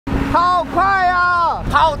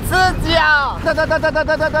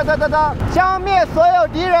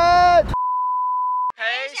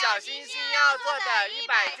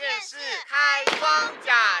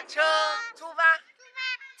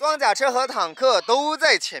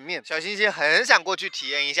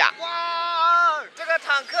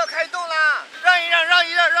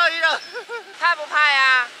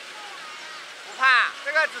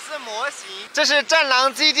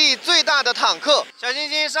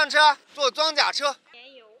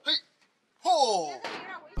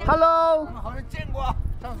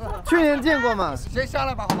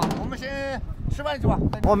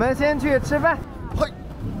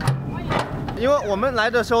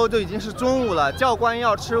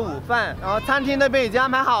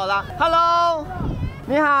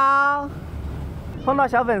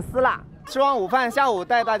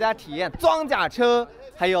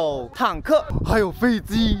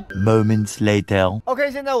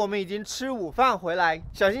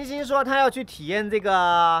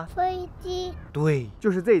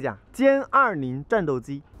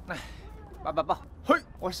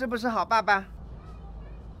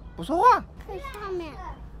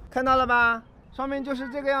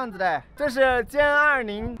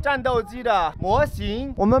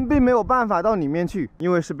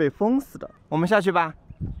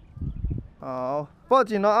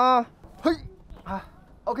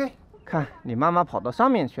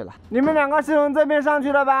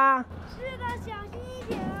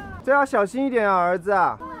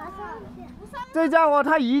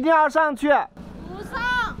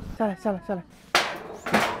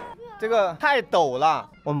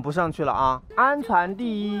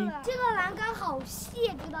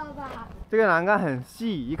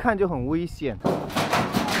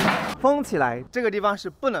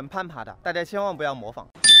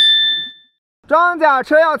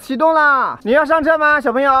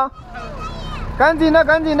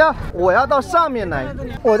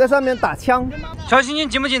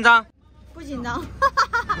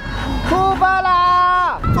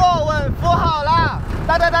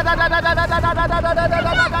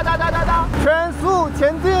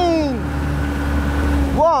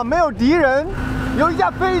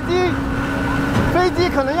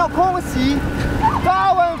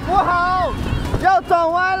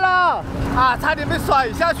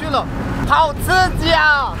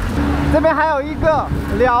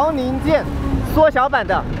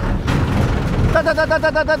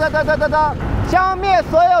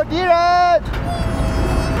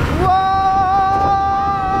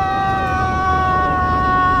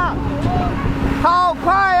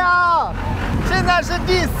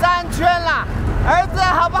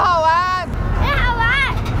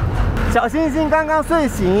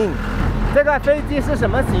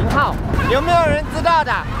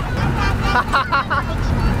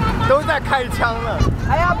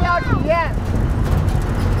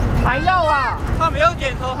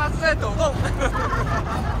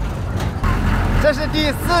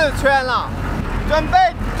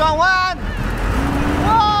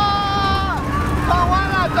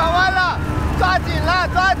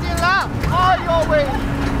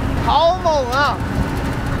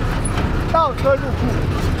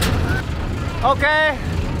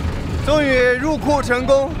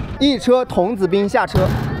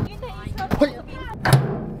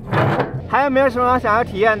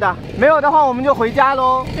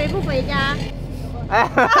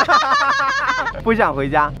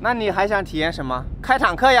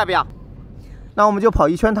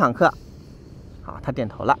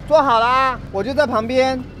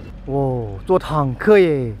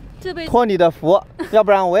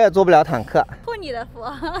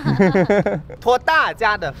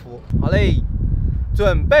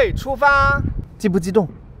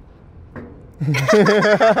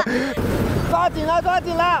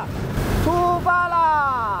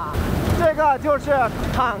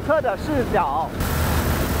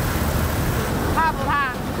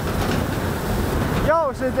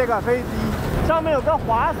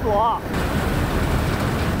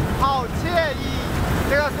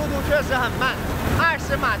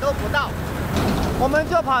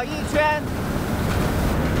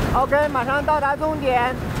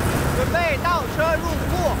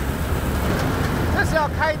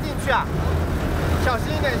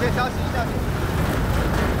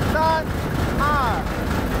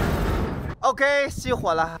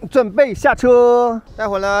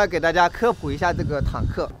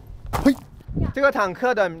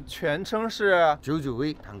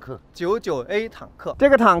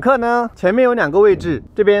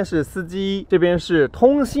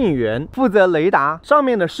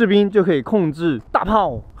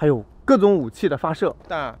各种武器的发射，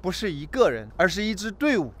但不是一个人，而是一支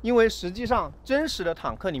队伍。因为实际上真实的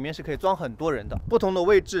坦克里面是可以装很多人的，不同的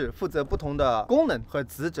位置负责不同的功能和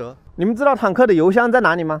职责。你们知道坦克的油箱在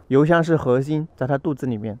哪里吗？油箱是核心，在它肚子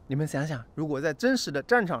里面。你们想想，如果在真实的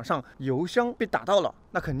战场上油箱被打到了，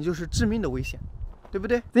那肯定就是致命的危险，对不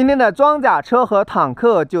对？今天的装甲车和坦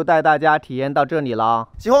克就带大家体验到这里了。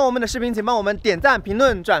喜欢我们的视频，请帮我们点赞、评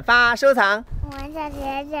论、转发、收藏。我们下期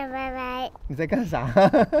再见，拜拜。你在干啥？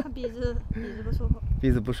鼻子不舒服。鼻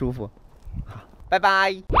子不舒服。好，拜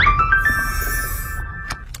拜。